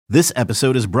This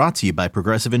episode is brought to you by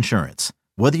Progressive Insurance.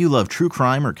 Whether you love true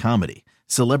crime or comedy,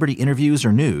 celebrity interviews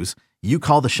or news, you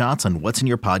call the shots on what's in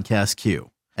your podcast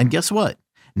queue. And guess what?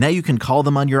 Now you can call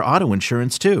them on your auto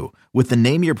insurance too with the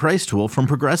Name Your Price tool from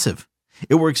Progressive.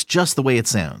 It works just the way it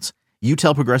sounds. You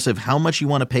tell Progressive how much you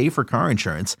want to pay for car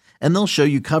insurance, and they'll show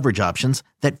you coverage options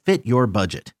that fit your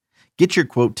budget. Get your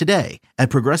quote today at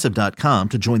Progressive.com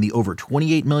to join the over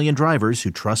 28 million drivers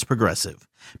who trust Progressive.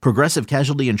 Progressive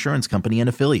Casualty Insurance Company and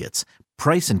Affiliates.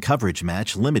 Price and coverage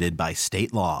match limited by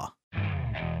state law.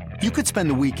 You could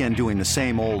spend the weekend doing the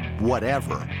same old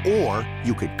whatever, or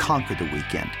you could conquer the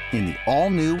weekend in the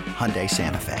all-new Hyundai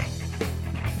Santa Fe.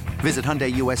 Visit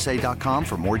HyundaiUSA.com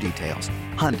for more details.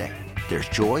 Hyundai, there's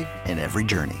joy in every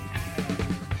journey.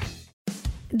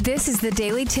 This is the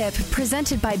Daily Tip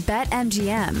presented by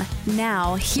BetMGM.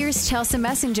 Now, here's Chelsea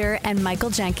Messenger and Michael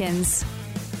Jenkins.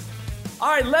 All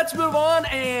right, let's move on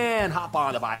and hop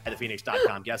on the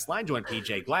BuyThePhoenix.com guest line. Join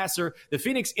PJ Glasser. The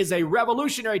Phoenix is a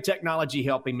revolutionary technology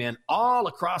helping men all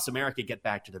across America get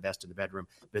back to the best in the bedroom.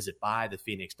 Visit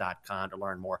BuyThePhoenix.com to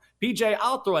learn more. PJ,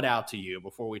 I'll throw it out to you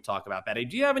before we talk about betting.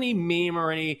 Do you have any meme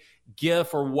or any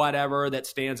GIF or whatever that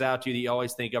stands out to you that you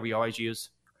always think of or you always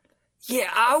use?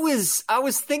 Yeah, I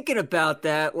was thinking about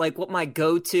that, like what my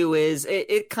go-to is.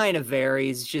 It kind of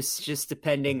varies just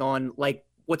depending on like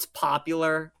what's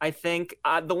popular, I think.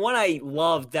 The one I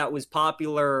loved that was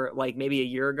popular like maybe a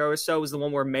year ago or so was the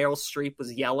one where Meryl Streep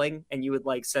was yelling and you would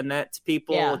like send that to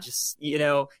people. Yeah. Just,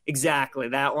 exactly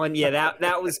that one. Yeah,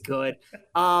 that was good.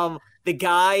 The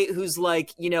guy who's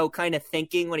like, kind of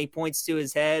thinking when he points to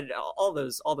his head, all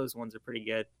those ones are pretty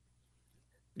good.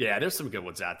 Yeah, there's some good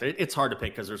ones out there. It's hard to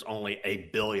pick because there's only a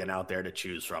billion out there to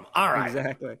choose from. All right.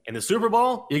 Exactly. In the Super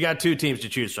Bowl, you got two teams to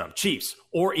choose from, Chiefs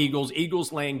or Eagles.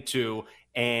 Eagles laying 2.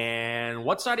 And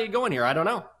what side are you going here? I don't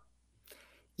know.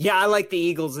 Yeah, I like the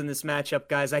Eagles in this matchup,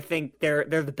 guys. I think they're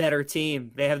the better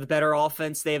team. They have the better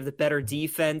offense. They have the better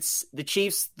defense. The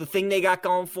Chiefs, the thing they got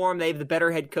going for them, they have the better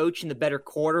head coach and the better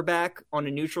quarterback on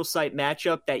a neutral site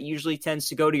matchup. That usually tends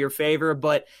to go to your favor,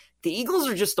 but the Eagles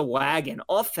are just a wagon.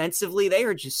 Offensively, they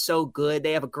are just so good.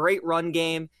 They have a great run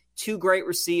game, 2 great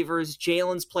receivers.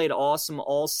 Jalen's played awesome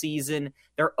all season.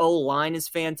 Their O-line is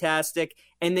fantastic.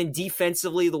 And then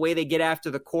defensively, the way they get after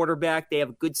the quarterback, they have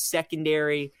a good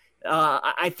secondary.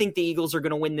 I think the Eagles are going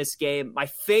to win this game. My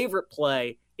favorite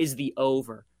play is the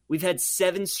over. We've had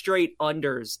 7 straight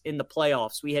unders in the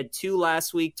playoffs. We had 2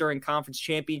 last week during Conference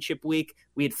Championship week.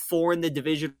 We had 4 in the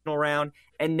divisional round.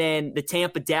 And then the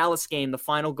Tampa-Dallas game, the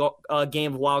final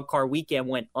game of Wild Card Weekend,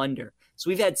 went under. So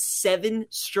we've had 7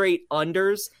 straight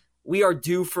unders. We are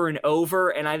due for an over,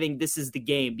 and I think this is the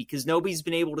game because nobody's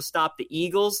been able to stop the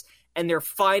Eagles, and they're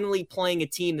finally playing a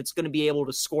team that's going to be able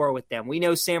to score with them. We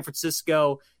know San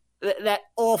Francisco, that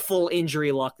awful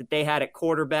injury luck that they had at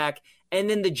quarterback, and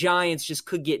then the Giants just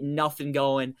could get nothing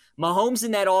going. Mahomes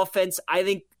in that offense, I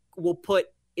think, will put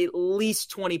at least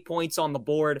 20 points on the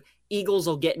board. Eagles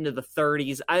will get into the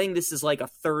 30s. I think this is like a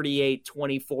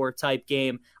 38-24 type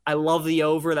game. I love the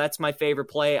over. That's my favorite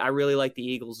play. I really like the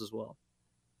Eagles as well.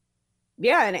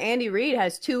 Yeah, and Andy Reid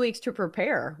has 2 weeks to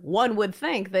prepare. One would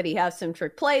think that he has some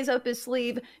trick plays up his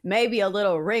sleeve, maybe a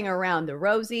little ring around the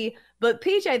rosy. But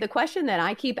PJ, the question that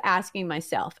I keep asking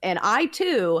myself, and I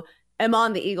too am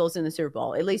on the Eagles in the Super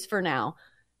Bowl, at least for now,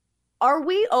 are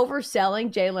we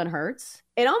overselling Jalen Hurts?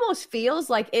 It almost feels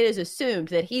like it is assumed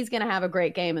that he's going to have a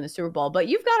great game in the Super Bowl. But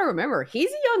you've got to remember, he's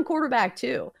a young quarterback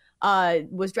too.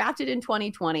 Was drafted in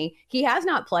 2020. He has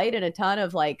not played in a ton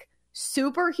of like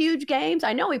super huge games.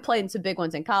 I know he played in some big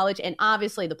ones in college and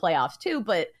obviously the playoffs too,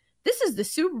 but this is the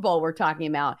Super Bowl we're talking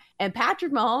about. And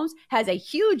Patrick Mahomes has a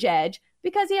huge edge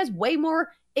because he has way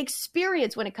more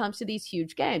experience when it comes to these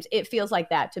huge games. It feels like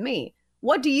that to me.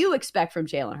 What do you expect from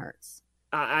Jalen Hurts?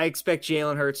 I expect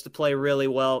Jalen Hurts to play really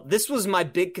well. This was my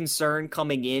big concern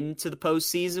coming into the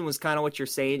postseason was kind of what you're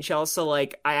saying, Chelsea.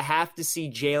 Like, I have to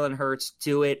see Jalen Hurts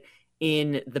do it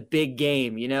in the big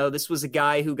game. This was a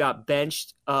guy who got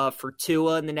benched for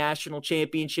Tua in the national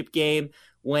championship game.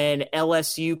 When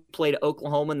LSU played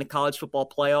Oklahoma in the college football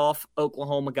playoff,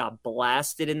 Oklahoma got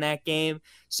blasted in that game.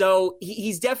 So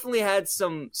he's definitely had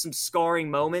some scarring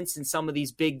moments in some of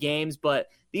these big games, but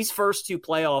these first 2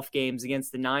 playoff games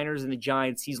against the Niners and the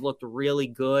Giants, he's looked really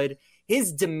good.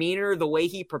 His demeanor, the way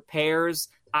he prepares,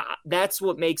 that's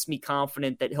what makes me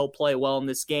confident that he'll play well in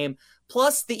this game.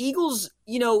 Plus, the Eagles,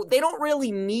 they don't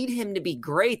really need him to be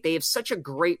great. They have such a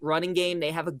great running game.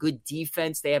 They have a good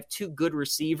defense. They have 2 good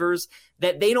receivers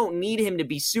that they don't need him to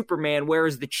be Superman,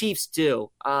 whereas the Chiefs do.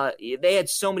 They had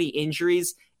so many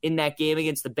injuries in that game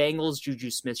against the Bengals. Juju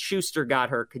Smith-Schuster got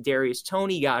hurt. Kadarius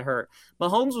Toney got hurt.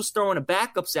 Mahomes was throwing a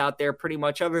backups out there pretty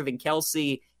much other than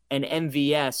Kelsey and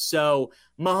MVS. So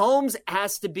Mahomes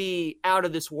has to be out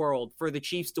of this world for the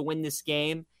Chiefs to win this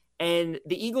game. And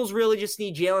the Eagles really just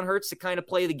need Jalen Hurts to kind of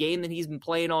play the game that he's been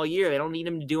playing all year. They don't need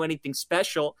him to do anything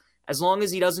special. As long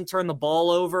as he doesn't turn the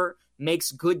ball over,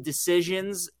 makes good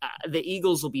decisions, the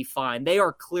Eagles will be fine. They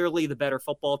are clearly the better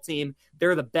football team.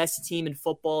 They're the best team in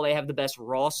football. They have the best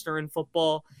roster in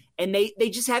football. And they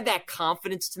just have that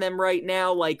confidence to them right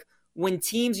now. Like when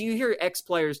teams, you hear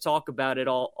ex-players talk about it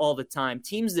all the time,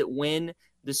 teams that win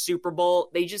the Super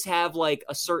Bowl, they just have like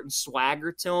a certain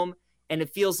swagger to them. And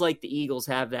it feels like the Eagles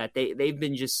have that. They've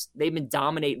been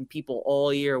dominating people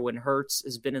all year when Hurts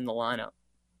has been in the lineup.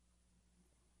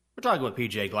 We're talking with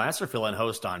PJ Glasser, fill-in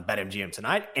host on BetMGM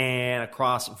tonight and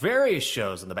across various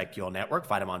shows on the BetQL network.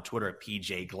 Find him on Twitter at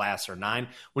PJGlasser9.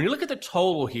 When you look at the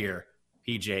total here,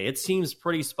 PJ, it seems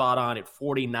pretty spot on at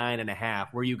 49.5.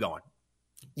 Where are you going?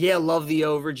 Yeah, love the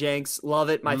over, Jenks. Love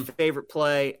it. My favorite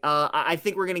play. I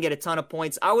think we're going to get a ton of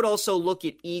points. I would also look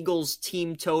at Eagles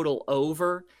team total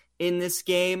over in this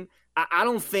game. I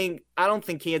don't think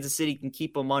Kansas City can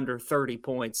keep them under 30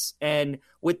 points. And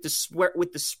with the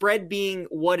spread being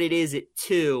what it is at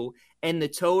 2 and the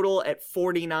total at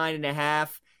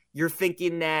 49.5, you're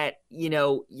thinking that,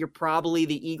 you're probably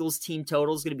the Eagles team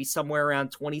total is going to be somewhere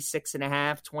around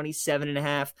 26.5,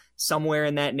 27.5, somewhere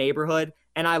in that neighborhood.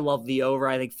 And I love the over.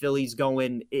 I think Philly's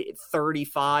going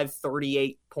 35,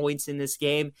 38 points in this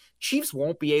game. Chiefs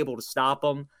won't be able to stop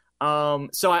them.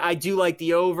 So I do like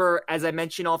the over. As I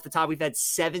mentioned off the top, we've had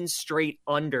 7 straight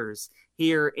unders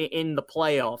here in the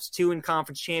playoffs, 2 in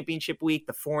conference championship week,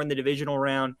 the 4 in the divisional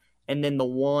round, and then the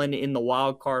 1 in the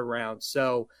wild card round.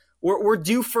 So we're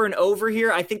due for an over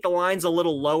here. I think the line's a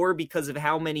little lower because of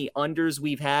how many unders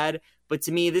we've had. But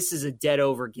to me, this is a dead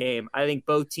over game. I think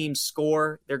both teams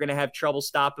score. They're going to have trouble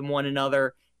stopping one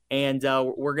another. And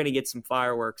we're going to get some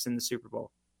fireworks in the Super Bowl.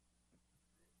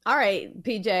 All right,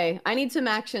 PJ, I need some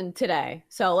action today.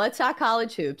 So let's talk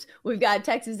college hoops. We've got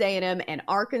Texas A&M and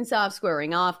Arkansas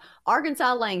squaring off.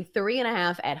 Arkansas laying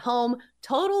 3.5 at home,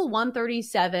 total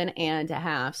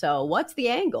 137.5. So what's the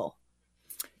angle?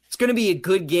 It's going to be a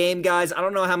good game, guys. I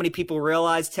don't know how many people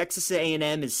realize Texas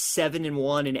A&M is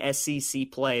 7-1 in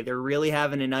SEC play. They're really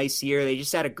having a nice year. They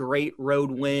just had a great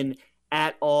road win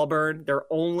at Auburn. Their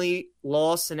only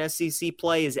loss in SEC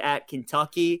play is at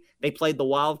Kentucky. They played the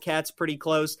Wildcats pretty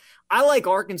close. I like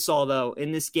Arkansas, though,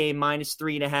 in this game, minus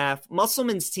 3.5.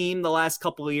 Musselman's team the last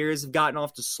couple of years have gotten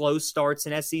off to slow starts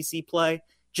in SEC play,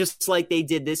 just like they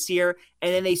did this year.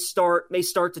 And then they start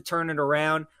to turn it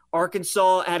around.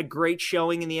 Arkansas had a great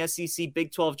showing in the SEC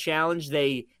Big 12 Challenge.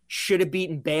 They should have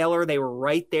beaten Baylor. They were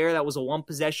right there. That was a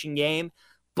one-possession game.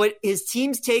 But his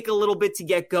teams take a little bit to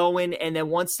get going, and then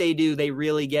once they do, they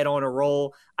really get on a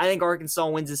roll. I think Arkansas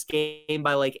wins this game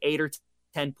by like 8 or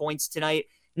 10 points tonight.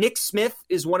 Nick Smith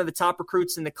is one of the top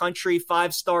recruits in the country,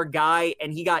 5-star guy,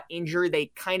 and he got injured. They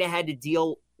kind of had to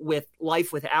deal with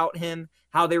life without him,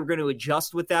 how they were going to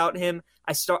adjust without him.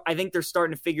 I think they're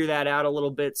starting to figure that out a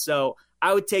little bit. So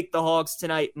I would take the Hogs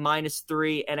tonight, minus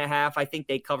 3.5. I think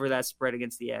they cover that spread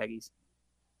against the Aggies.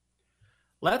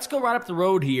 Let's go right up the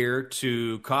road here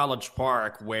to College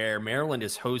Park, where Maryland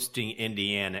is hosting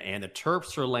Indiana, and the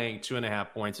Terps are laying 2.5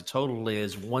 points. The total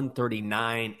is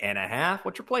 139.5.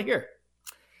 What's your play here?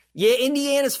 Yeah,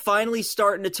 Indiana's finally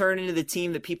starting to turn into the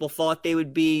team that people thought they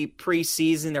would be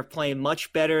preseason. They're playing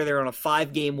much better. They're on a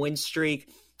 5-game win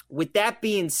streak. With that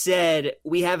being said,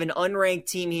 we have an unranked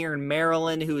team here in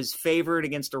Maryland who is favored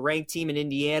against a ranked team in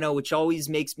Indiana, which always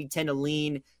makes me tend to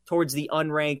lean towards the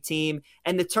unranked team.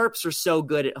 And the Terps are so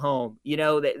good at home.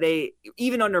 They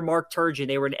even under Mark Turgeon,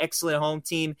 they were an excellent home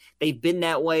team. They've been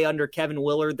that way under Kevin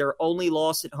Willard. Their only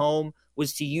loss at home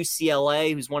was to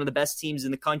UCLA, who's one of the best teams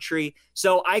in the country.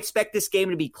 So I expect this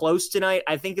game to be close tonight.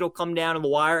 I think it'll come down to the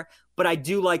wire, but I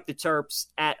do like the Terps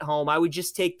at home. I would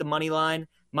just take the money line,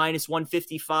 minus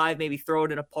 155, maybe throw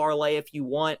it in a parlay if you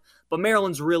want. But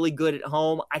Maryland's really good at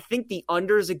home. I think the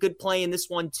under is a good play in this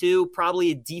one too.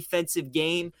 Probably a defensive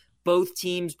game. Both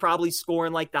teams probably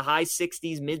scoring like the high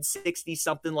 60s, mid 60s,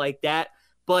 something like that.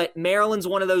 But Maryland's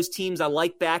one of those teams I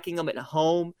like backing them at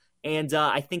home. And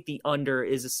I think the under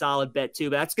is a solid bet too.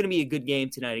 But that's going to be a good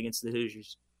game tonight against the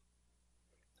Hoosiers.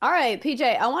 All right,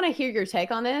 PJ, I want to hear your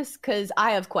take on this because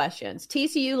I have questions.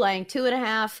 TCU laying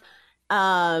 2.5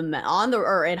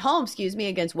 at home,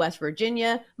 against West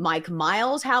Virginia. Mike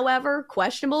Miles, however,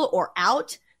 questionable or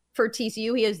out for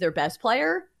TCU. He is their best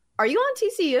player. Are you on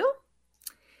TCU?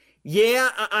 Yeah,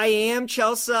 I am,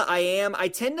 Chelsea. I am. I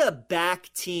tend to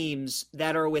back teams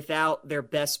that are without their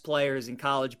best players in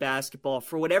college basketball.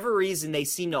 For whatever reason, they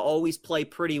seem to always play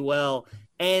pretty well.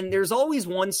 And there's always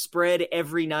one spread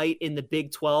every night in the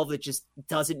Big 12 that just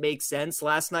doesn't make sense.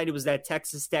 Last night, it was that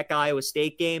Texas Tech-Iowa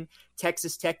State game.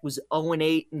 Texas Tech was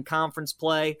 0-8 in conference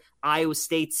play. Iowa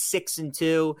State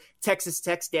 6-2. Texas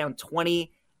Tech's down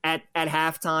 20 at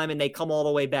halftime, and they come all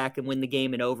the way back and win the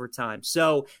game in overtime.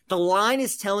 So the line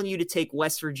is telling you to take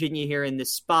West Virginia here in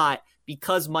this spot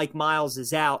because Mike Miles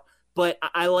is out. But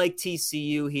I like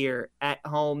TCU here at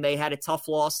home. They had a tough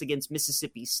loss against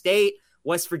Mississippi State.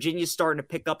 West Virginia's starting to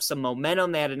pick up some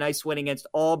momentum. They had a nice win against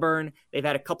Auburn. They've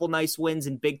had a couple nice wins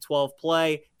in Big 12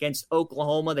 play against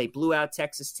Oklahoma. They blew out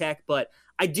Texas Tech, but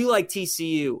I do like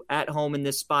TCU at home in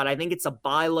this spot. I think it's a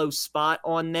buy low spot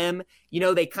on them. You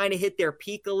know, they kind of hit their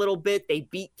peak a little bit. They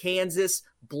beat Kansas,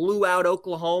 blew out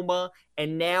Oklahoma,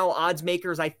 and now odds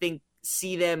makers, I think,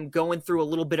 see them going through a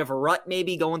little bit of a rut,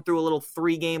 maybe going through a little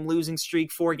 4-game losing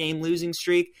streak.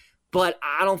 But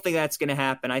I don't think that's going to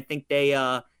happen. I think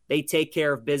they take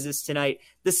care of business tonight.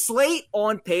 The slate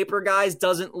on paper, guys,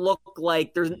 doesn't look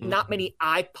like there's not many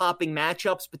eye-popping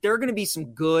matchups, but there are going to be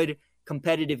some good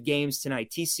competitive games tonight.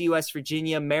 TCU, West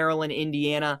Virginia, Maryland,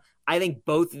 Indiana. I think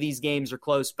both of these games are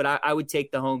close, but I would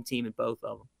take the home team in both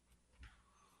of them.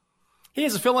 He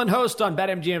is a fill-in host on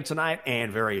BetMGM tonight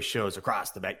and various shows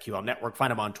across the BetQL network.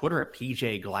 Find him on Twitter at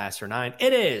PJGlasser9.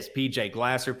 It is PJ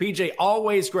Glasser. PJ,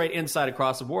 always great insight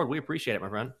across the board. We appreciate it, my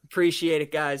friend. Appreciate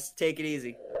it, guys. Take it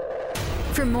easy.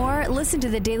 For more, listen to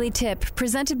the Daily Tip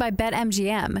presented by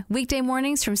BetMGM. Weekday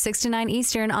mornings from 6 to 9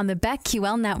 Eastern on the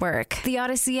BetQL network, the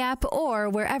Odyssey app, or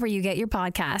wherever you get your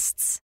podcasts.